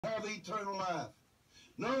have eternal life.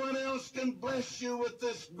 No one else can bless you with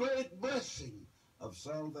this great blessing of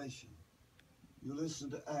salvation. You listen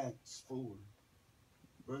to Acts 4,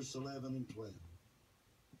 verse 11 and 12.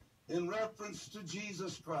 In reference to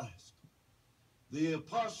Jesus Christ, the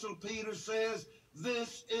Apostle Peter says,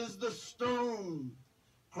 this is the stone,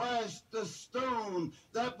 Christ the stone,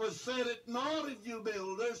 that was set at naught of you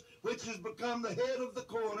builders, which has become the head of the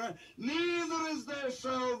corner. Neither is there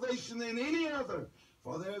salvation in any other,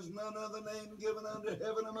 for there is none other name given under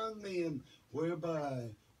heaven among men, whereby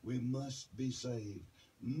we must be saved.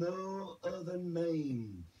 No other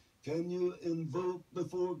name can you invoke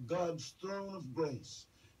before God's throne of grace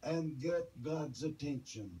and get God's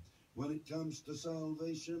attention when it comes to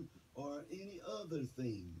salvation or any other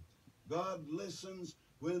thing. God listens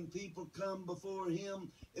when people come before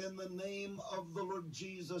him in the name of the Lord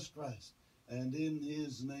Jesus Christ and in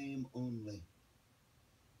his name only.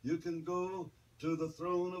 You can go to the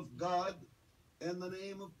throne of God in the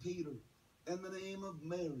name of Peter, in the name of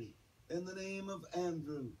Mary, in the name of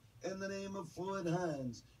Andrew, in the name of Floyd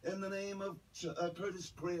Hines, in the name of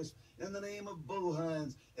Curtis Crisp, in the name of Bo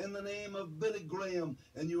Hines, in the name of Billy Graham,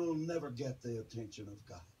 and you will never get the attention of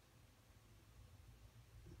God.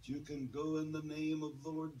 But you can go in the name of the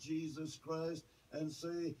Lord Jesus Christ and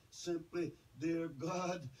say simply, dear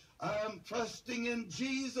God, I'm trusting in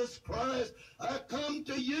Jesus Christ. I come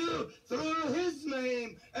to you through his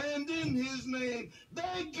name and in his name,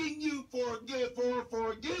 begging you for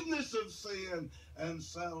forgiveness of sin and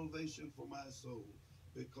salvation for my soul,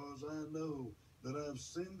 because I know that I've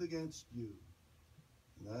sinned against you.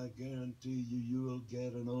 And I guarantee you, you will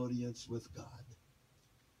get an audience with God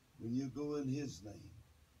when you go in his name.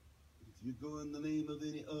 If you go in the name of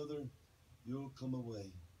any other, you'll come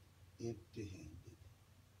away empty-handed.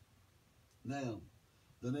 Now,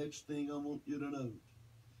 the next thing I want you to note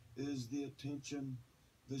is the attention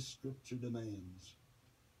this scripture demands.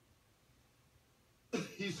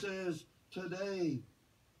 He says, today,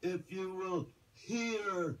 if you will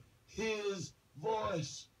hear his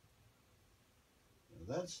voice.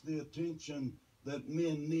 Now, that's the attention that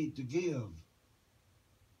men need to give.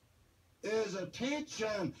 Is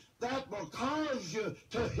attention that will cause you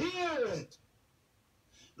to hear it.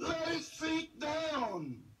 Let it sink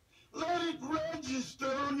down. Let it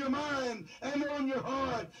register on your mind and on your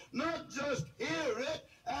heart. Not just hear it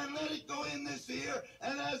and let it go in this ear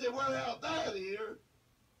and as it went out that ear.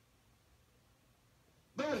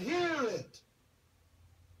 But hear it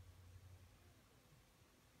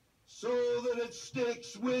so that it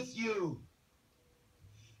sticks with you.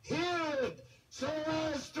 Hear it so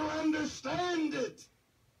as to understand it.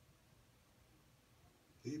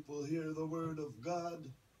 People hear the word of God.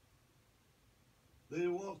 They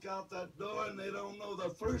walk out that door and they don't know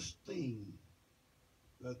the first thing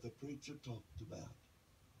that the preacher talked about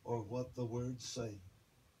or what the words say.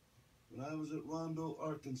 When I was at Rondo,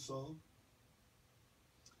 Arkansas,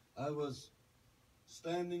 I was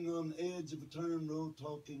standing on the edge of a turn road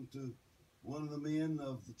talking to one of the men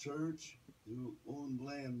of the church who owned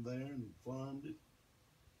land there and farmed it.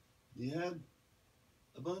 He had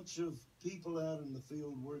a bunch of people out in the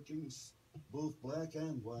field working, both black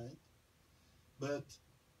and white. But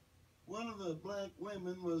one of the black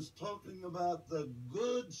women was talking about the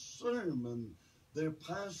good sermon their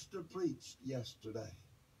pastor preached yesterday.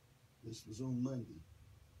 This was on Monday.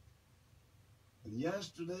 And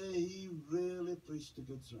yesterday he really preached a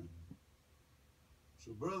good sermon.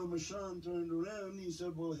 So Brother Michon turned around and he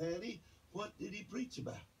said, well, Hattie, what did he preach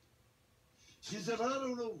about? She said, I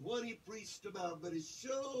don't know what he preached about, but it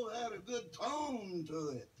sure had a good tone to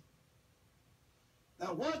it.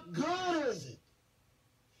 Now, what good is it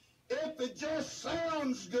if it just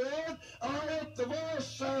sounds good, or if the voice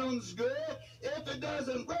sounds good, if it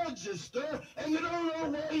doesn't register and you don't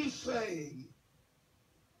know what he's saying?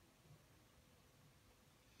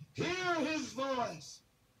 Hear his voice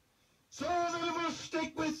so that it will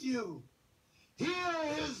stick with you.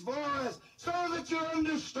 Hear his voice so that you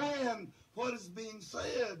understand what is being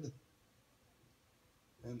said.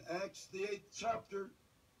 In Acts, the 8th chapter,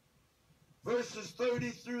 verses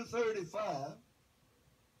 30 through 35,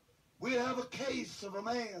 we have a case of a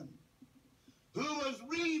man who was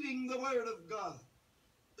reading the Word of God,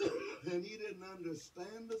 and he didn't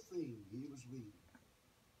understand a thing he was reading.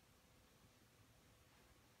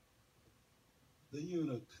 The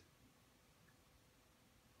eunuch,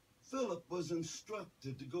 Philip, was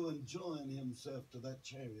instructed to go and join himself to that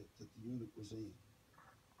chariot that the eunuch was in.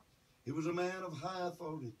 He was a man of high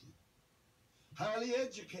authority, highly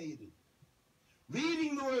educated,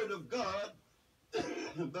 reading the Word of God,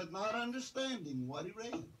 but not understanding what he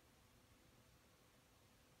read.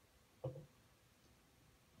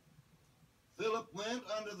 Philip went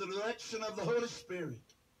under the direction of the Holy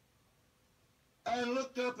Spirit and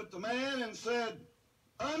looked up at the man and said,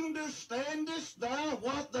 "Understandest thou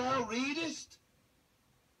what thou readest?"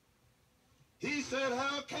 He said,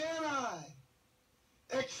 "How can I,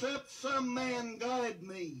 except some man guide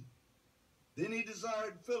me?" Then he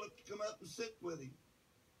desired Philip to come up and sit with him.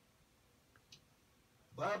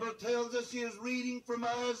 The Bible tells us he is reading from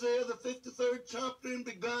Isaiah, the 53rd chapter, and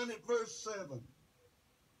begun at verse 7.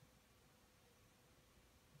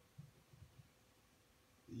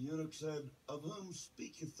 The eunuch said, "Of whom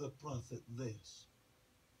speaketh the prophet this?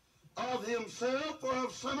 Of himself or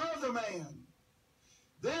of some other man?"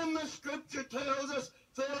 Then the scripture tells us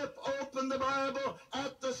Philip opened the Bible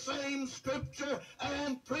at the same scripture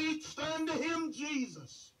and preached unto him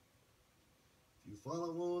Jesus. If you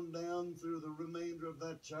follow on down through the remainder of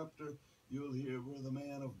that chapter, you'll hear where the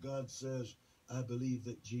man of God says, "I believe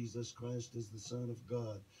that Jesus Christ is the Son of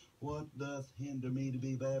God. What doth hinder me to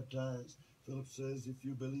be baptized?" Philip says, "If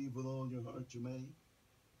you believe with all your heart, you may."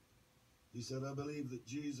 He said, "I believe that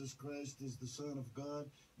Jesus Christ is the Son of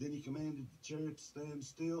God." Then he commanded the chariot to stand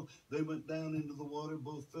still. They went down into the water,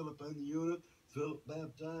 both Philip and the eunuch. Philip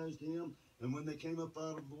baptized him. And when they came up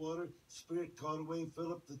out of the water, the Spirit caught away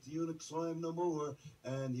Philip, that the eunuch saw him no more,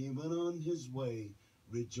 and he went on his way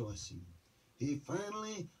rejoicing. He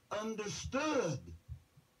finally understood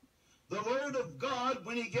the Word of God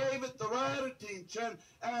when he gave it the right attention,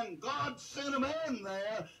 and God sent a man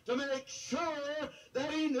there to make sure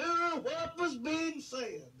that he knew what was being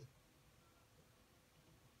said.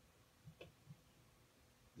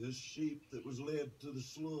 This sheep that was led to the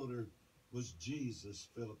slaughter was Jesus,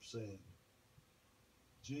 Philip said.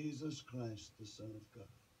 Jesus Christ, the Son of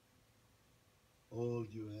God. All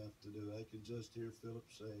you have to do, I can just hear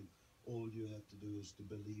Philip saying, all you have to do is to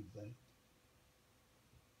believe that.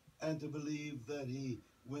 And to believe that he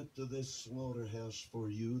went to this slaughterhouse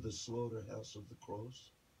for you, the slaughterhouse of the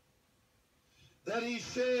cross. That he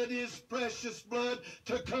shed his precious blood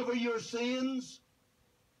to cover your sins.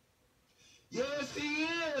 Yes, he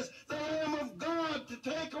is the Lamb of God to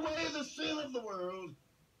take away the sin of the world.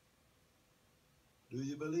 Do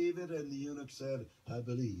you believe it? And the eunuch said, "I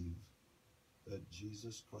believe that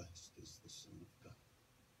Jesus Christ is the Son of God."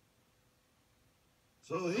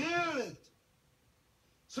 So hear it,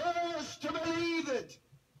 so as to believe it.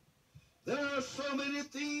 There are so many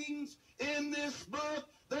things in this book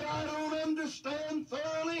that I don't understand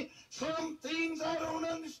thoroughly. Some things I don't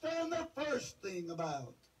understand the first thing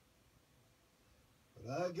about.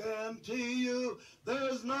 But I guarantee you,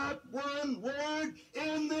 there's not one word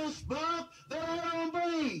in this book that I don't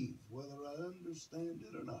believe, whether I understand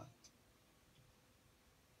it or not.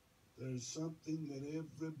 There's something that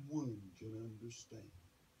everyone can understand.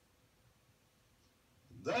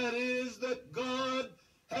 That is that God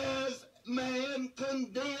has man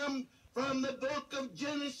condemned from the book of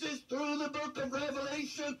Genesis through the book of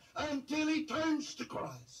Revelation until he turns to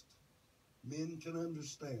Christ. Men can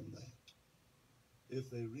understand that if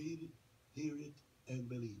they read it, hear it, and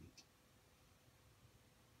believe it.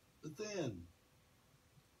 But then,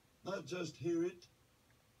 not just hear it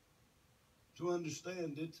to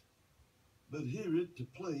understand it, but hear it to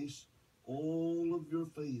place all of your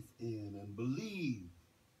faith in and believe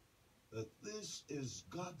that this is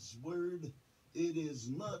God's word. It is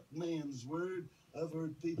not man's word. I've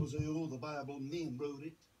heard people say, "Oh, the Bible, men wrote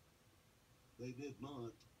it." They did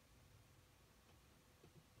not.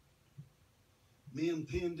 Men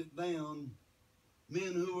penned it down.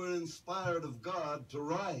 Men who were inspired of God to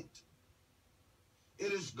write.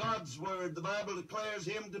 It is God's word. The Bible declares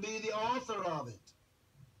him to be the author of it.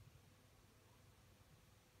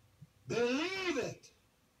 Believe it.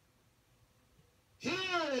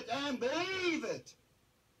 Hear it and believe it.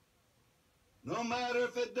 No matter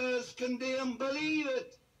if it does condemn, believe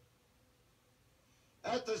it.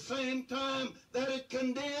 At the same time that it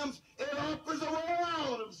condemns, it offers a way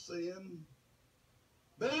out of sin.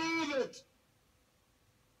 Believe it.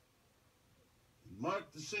 In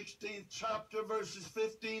Mark the 16th chapter, verses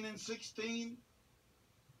 15 and 16.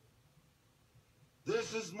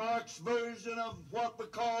 This is Mark's version of what we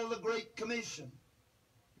call the Great Commission.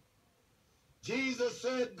 Jesus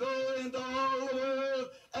said, "Go into all the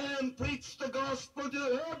world and preach the gospel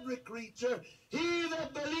to every creature. He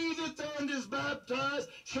that believeth and is baptized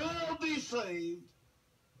shall be saved.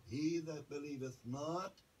 He that believeth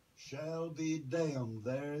not shall be damned."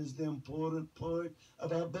 There is the important part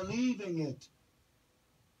about believing it.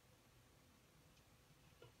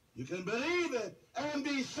 You can believe it and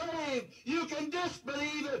be saved. You can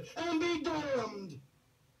disbelieve it and be damned.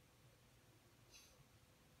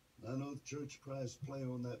 I know the Church of Christ play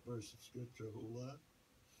on that verse of Scripture a whole lot,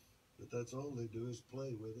 but But that's all they do is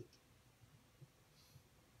play with it.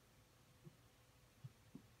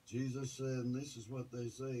 Jesus said, and this is what they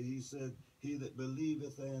say, he said, he that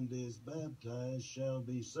believeth and is baptized shall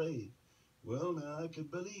be saved. Well, now, I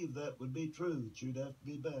could believe that would be true, that you'd have to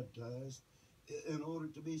be baptized in order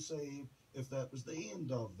to be saved if that was the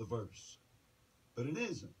end of the verse. But it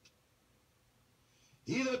isn't.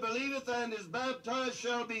 He that believeth and is baptized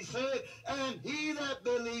shall be saved, and he that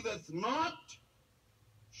believeth not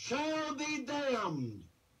shall be damned.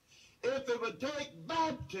 If it would take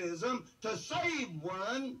baptism to save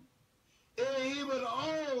one, he would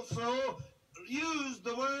also use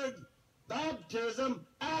the word baptism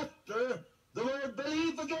after the word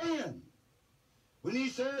belief again. When he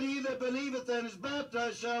said, he that believeth and is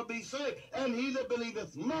baptized shall be saved, and he that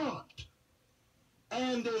believeth not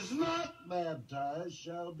and is not baptized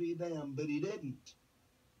shall be damned. But he didn't.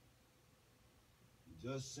 He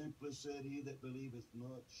just simply said, he that believeth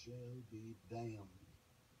not shall be damned.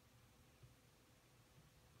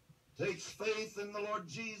 Takes faith in the Lord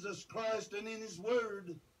Jesus Christ and in his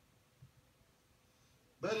word.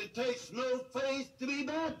 But it takes no faith to be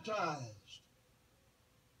baptized.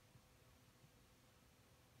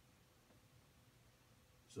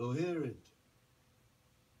 So hear it.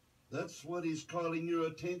 That's what he's calling your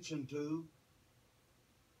attention to.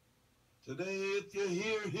 Today, if you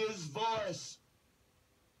hear his voice,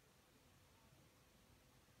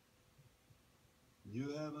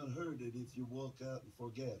 you haven't heard it if you walk out and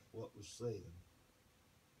forget what was said.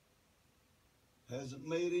 Hasn't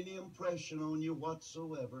made any impression on you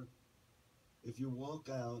whatsoever if you walk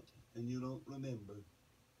out and you don't remember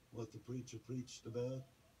what the preacher preached about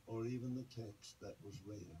or even the text that was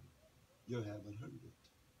read. You haven't heard it.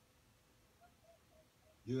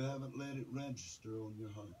 You haven't let it register on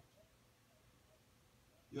your heart.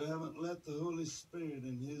 You haven't let the Holy Spirit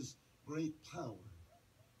and his great power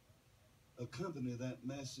accompany that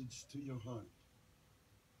message to your heart,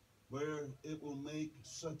 where it will make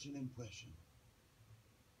such an impression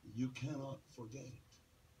you cannot forget it.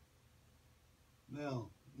 Now,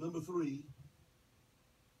 number 3,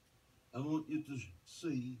 I want you to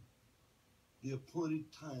see the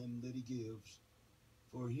appointed time that he gives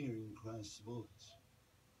for hearing Christ's voice.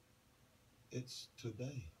 It's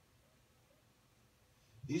today.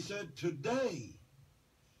 He said, today,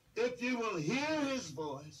 if you will hear his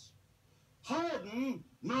voice, harden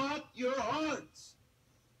not your hearts.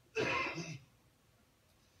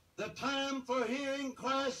 The time for hearing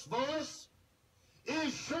Christ's voice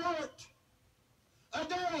is short. A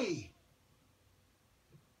day.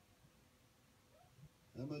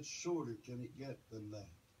 How much shorter can it get than that?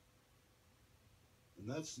 And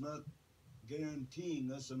that's not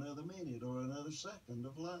guaranteeing us another minute or another second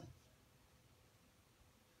of life.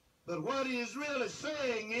 But what he is really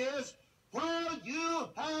saying is, while you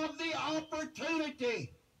have the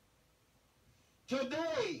opportunity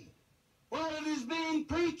today, while it is being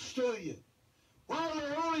preached to you, while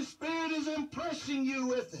the Holy Spirit is impressing you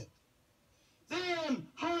with it, then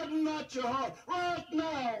harden not your heart right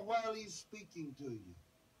now while he's speaking to you.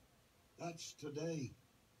 That's today.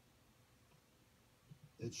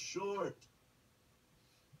 It's short.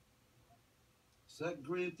 2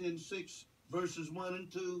 Corinthians 6, verses 1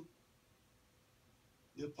 and 2.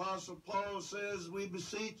 The Apostle Paul says, we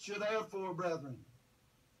beseech you therefore, brethren,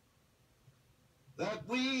 that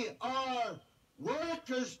we are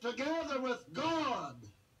workers together with God.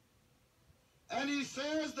 And he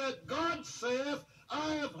says that God saith,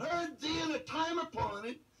 I have heard thee in a time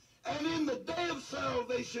appointed, and in the day of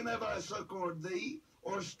salvation have I succored thee,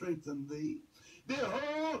 or strengthened thee.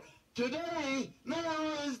 Behold, today,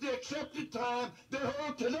 now is the accepted time.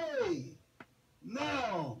 Behold, today,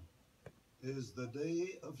 now is the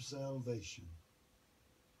day of salvation.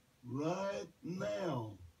 Right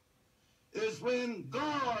now is when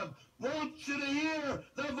God wants you to hear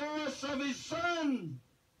the voice of his Son.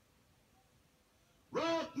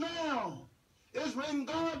 Right now is when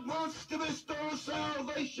God wants to bestow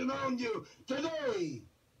salvation on you. Today.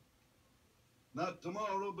 Not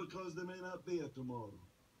tomorrow, because there may not be a tomorrow.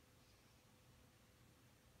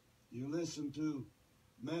 You listen to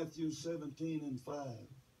Matthew 17 and 5.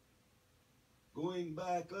 Going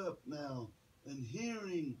back up now and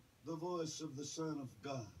hearing the voice of the Son of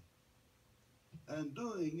God. And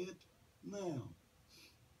doing it now.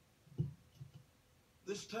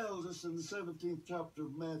 This tells us in the 17th chapter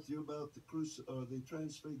of Matthew about the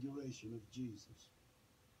transfiguration of Jesus.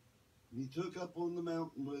 And he took up on the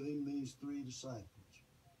mountain with him these 3 disciples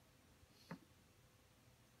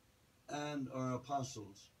and our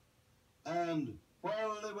apostles. And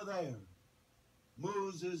while they were there,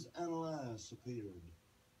 Moses and Elias appeared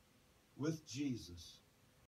with Jesus.